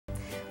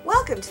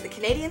Welcome to the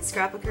Canadian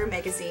Scrapbooker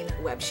Magazine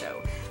web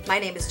show. My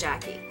name is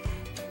Jackie.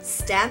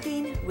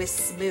 Stamping with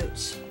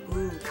Smooch.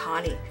 Ooh,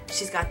 Connie.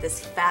 She's got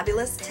this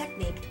fabulous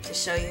technique to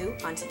show you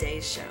on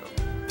today's show.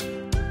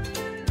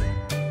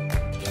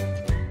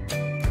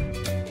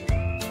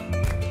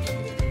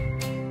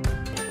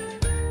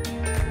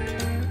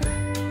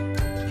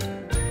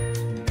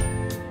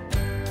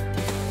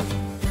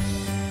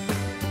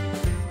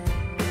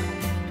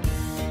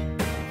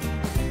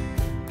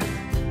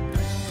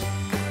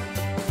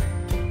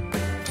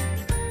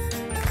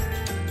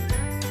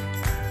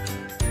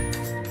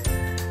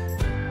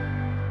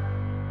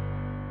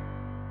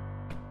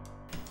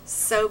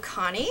 So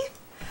Connie,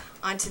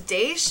 on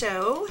today's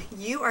show,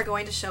 you are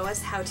going to show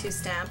us how to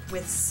stamp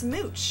with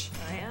Smooch.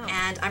 I am.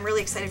 And I'm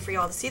really excited for you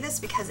all to see this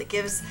because it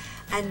gives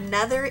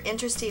another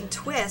interesting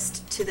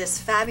twist to this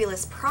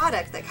fabulous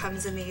product that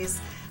comes in these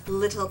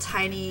little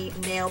tiny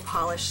nail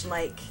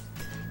polish-like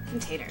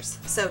containers.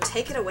 So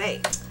take it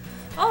away.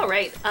 All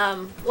right,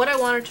 what I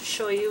wanted to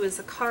show you is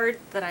a card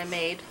that I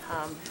made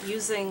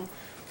using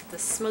the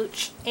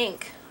Smooch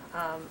ink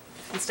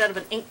instead of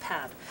an ink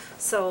pad.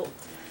 So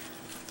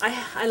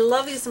I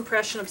love these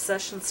Impression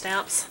Obsession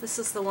stamps. This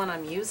is the one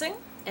I'm using,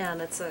 and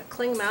it's a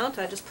cling mount.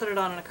 I just put it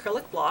on an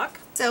acrylic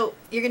block. So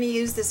you're going to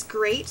use this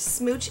great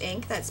Smooch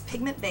ink that's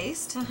pigment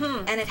based,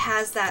 and it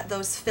has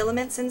those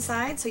filaments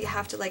inside, so you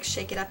have to like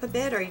shake it up a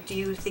bit, or do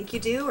you think you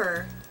do,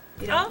 or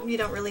you don't? You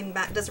don't really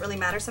does it really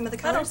matter some of the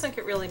colors? I don't think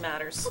it really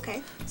matters.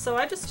 Okay. So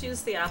I just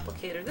use the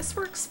applicator. This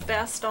works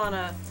best on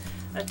a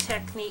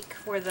technique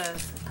where the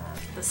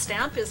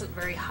stamp isn't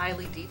very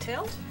highly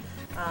detailed.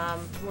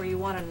 Where you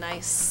want a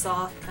nice,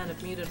 soft, kind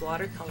of muted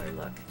watercolor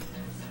look.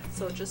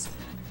 So just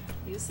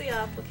use the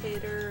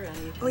applicator and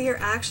you can... Oh, you're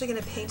actually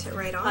going to paint it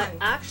right on. I'm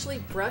actually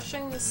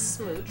brushing the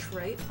Smooch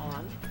right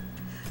on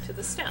to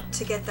the stamp.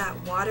 To get that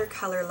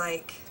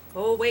watercolor-like...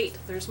 Oh wait,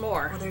 there's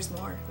more. Oh, there's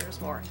more.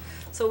 There's more.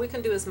 So we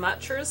can do as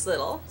much or as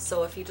little.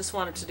 So if you just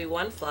wanted to do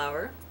one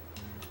flower,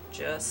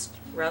 just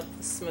rub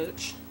the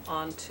Smooch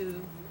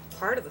onto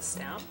part of the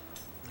stamp.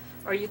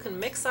 Or you can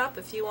mix up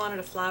if you wanted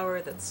a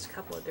flower that's a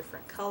couple of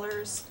different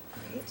colors.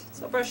 Right.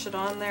 So brush it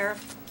on there,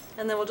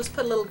 and then we'll just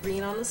put a little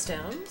green on the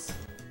stems.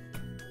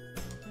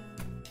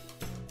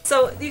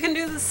 So you can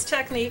do this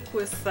technique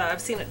with, I've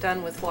seen it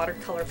done with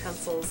watercolor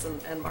pencils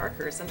and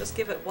markers, and just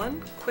give it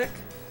one quick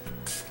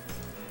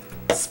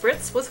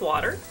spritz with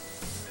water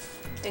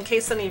in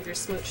case any of your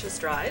Smooch is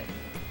dried,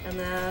 and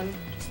then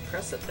just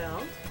press it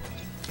down.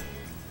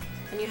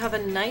 And you have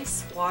a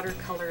nice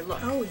watercolor look.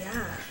 Oh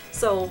yeah.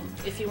 So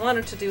if you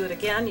wanted to do it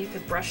again, you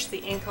could brush the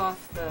ink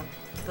off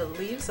the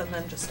leaves and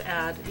then just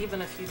add,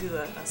 even if you do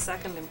a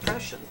second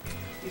impression,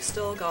 you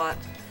still got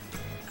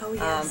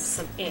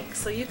some ink.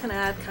 So you can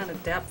add kind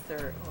of depth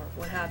or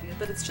what have you,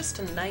 but it's just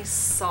a nice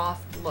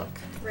soft look.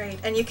 Right,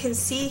 and you can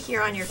see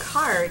here on your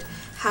card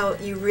how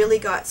you really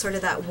got sort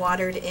of that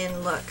watered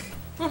in look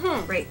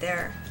right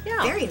there.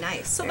 Yeah. Very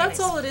nice. So very that's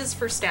nice. all it is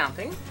for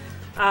stamping.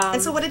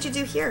 And so what did you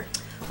do here?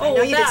 Oh, I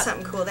know you did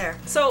something cool there.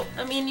 So,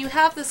 I mean, you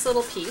have this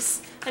little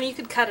piece, and you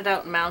could cut it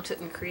out and mount it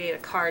and create a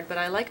card, but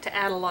I like to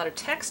add a lot of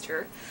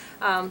texture.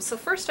 So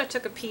first I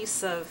took a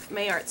piece of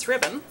Mayart's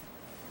ribbon.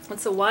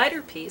 It's a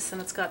wider piece,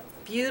 and it's got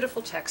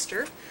beautiful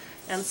texture.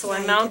 And so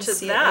I mounted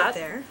that right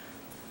there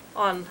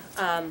on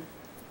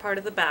part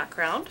of the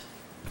background.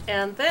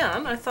 And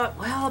then I thought,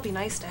 well, it'd be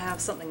nice to have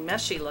something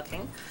meshy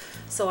looking.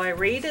 So I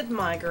raided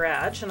my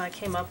garage, and I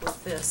came up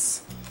with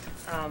this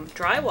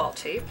drywall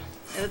tape.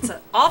 And it's an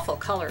awful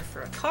color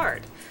for a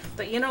card,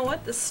 but you know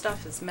what? This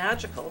stuff is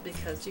magical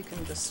because you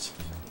can just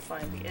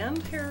find the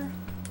end here.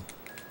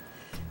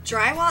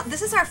 Drywall,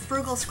 this is our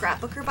frugal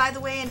scrapbooker, by the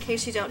way, in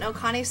case you don't know,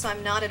 Connie, so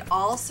I'm not at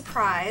all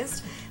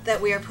surprised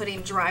that we are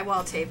putting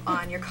drywall tape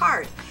on your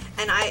card.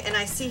 And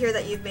I see here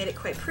that you've made it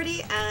quite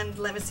pretty, and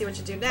let me see what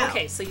you do now.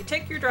 Okay, so you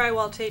take your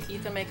drywall tape, you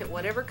can make it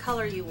whatever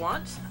color you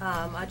want.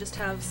 I just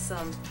have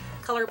some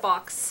color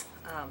box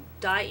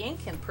dye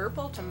ink in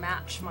purple to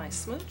match my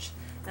Smooch.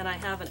 And I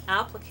have an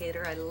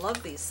applicator. I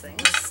love these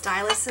things. The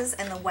styluses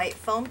and the white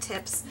foam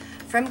tips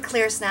from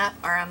Clear Snap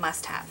are a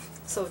must-have.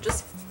 So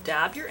just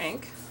dab your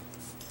ink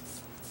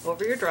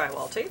over your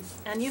drywall tape,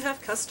 and you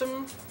have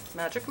custom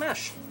magic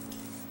mesh.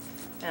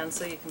 And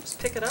so you can just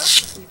pick it up,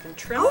 you can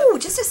trim it. Oh,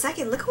 just a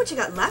second. Look at what you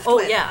got left with. Oh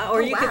yeah,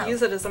 or you could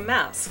use it as a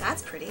mask.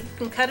 That's pretty. You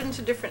can cut it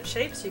into different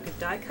shapes. You could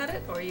die cut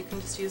it, or you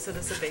can just use it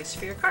as a base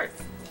for your card.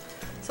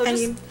 So and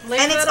just lay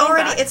and that on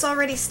back. it's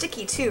already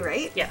sticky too,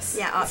 right? Yes.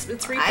 Yeah.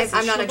 It's repositionable.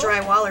 I'm not a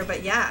drywaller,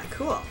 but yeah,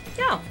 cool.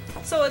 Yeah.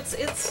 So it's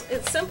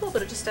simple,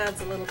 but it just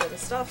adds a little bit of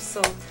stuff. So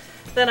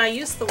then I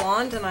use the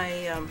wand and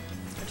I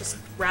just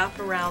wrap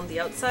around the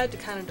outside to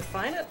kind of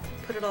define it,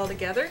 put it all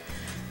together.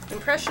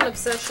 Impression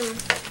Obsession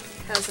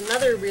has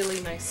another really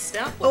nice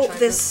stamp, which I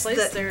just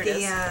placed. There it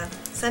is.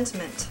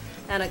 Sentiment.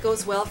 And it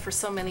goes well for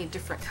so many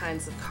different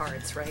kinds of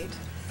cards, right?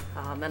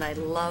 And I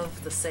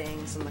love the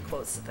sayings and the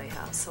quotes that they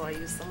have, so I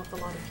use them with a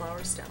lot of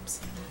flower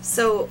stamps.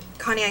 So,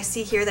 Connie, I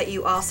see here that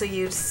you also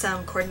used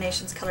some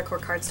Coordinations Color Core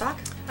cardstock.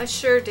 I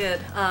sure did.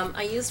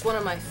 I used one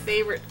of my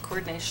favorite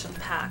coordination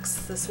packs,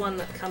 this one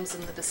that comes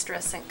in the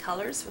Distress Ink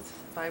colors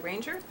by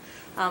Ranger.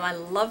 I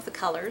love the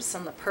colors,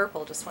 and the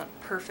purple just went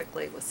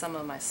perfectly with some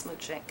of my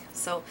Smooch ink.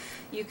 So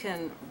you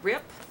can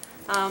rip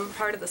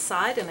part of the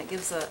side and it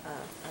gives a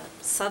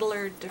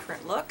subtler,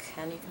 different look,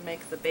 and you can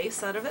make the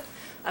base out of it.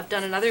 I've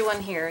done another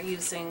one here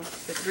using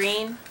the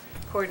green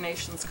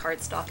Coordinations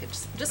cardstock.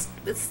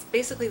 It's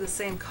basically the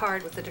same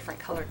card with a different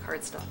color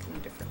cardstock and a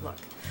different look.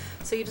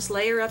 So you just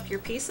layer up your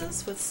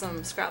pieces with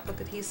some scrapbook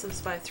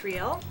adhesives by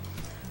 3L,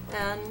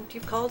 and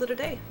you've called it a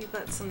day. You've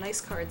got some nice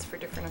cards for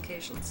different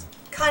occasions.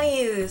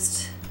 Connie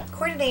used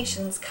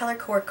Coordinations Color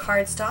Core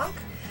cardstock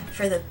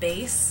for the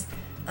base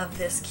of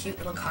this cute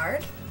little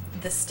card.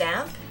 The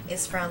stamp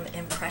is from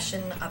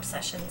Impression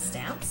Obsession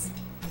Stamps.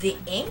 The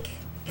ink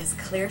is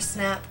Clear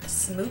Snap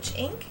Smooch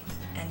ink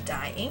and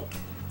dye ink.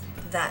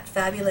 That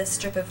fabulous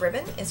strip of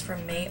ribbon is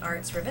from May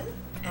Arts Ribbon,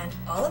 and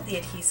all of the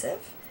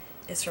adhesive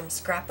is from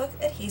Scrapbook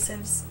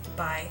Adhesives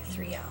by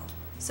 3L.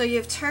 So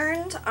you've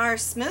turned our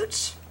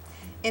Smooch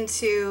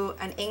into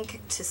an ink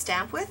to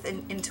stamp with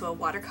and into a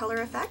watercolor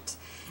effect,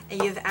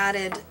 and you've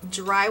added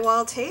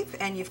drywall tape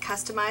and you've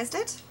customized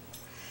it.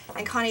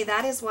 And Connie,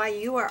 that is why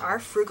you are our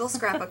frugal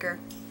scrapbooker.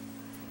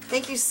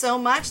 Thank you so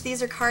much.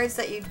 These are cards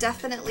that you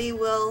definitely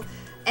will,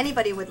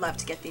 anybody would love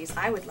to get these.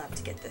 I would love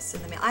to get this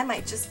in the mail. I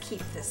might just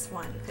keep this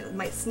one. It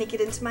might sneak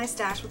it into my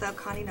stash without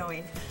Connie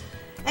knowing.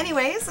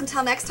 Anyways,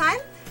 until next time,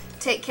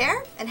 take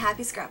care and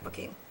happy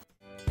scrapbooking.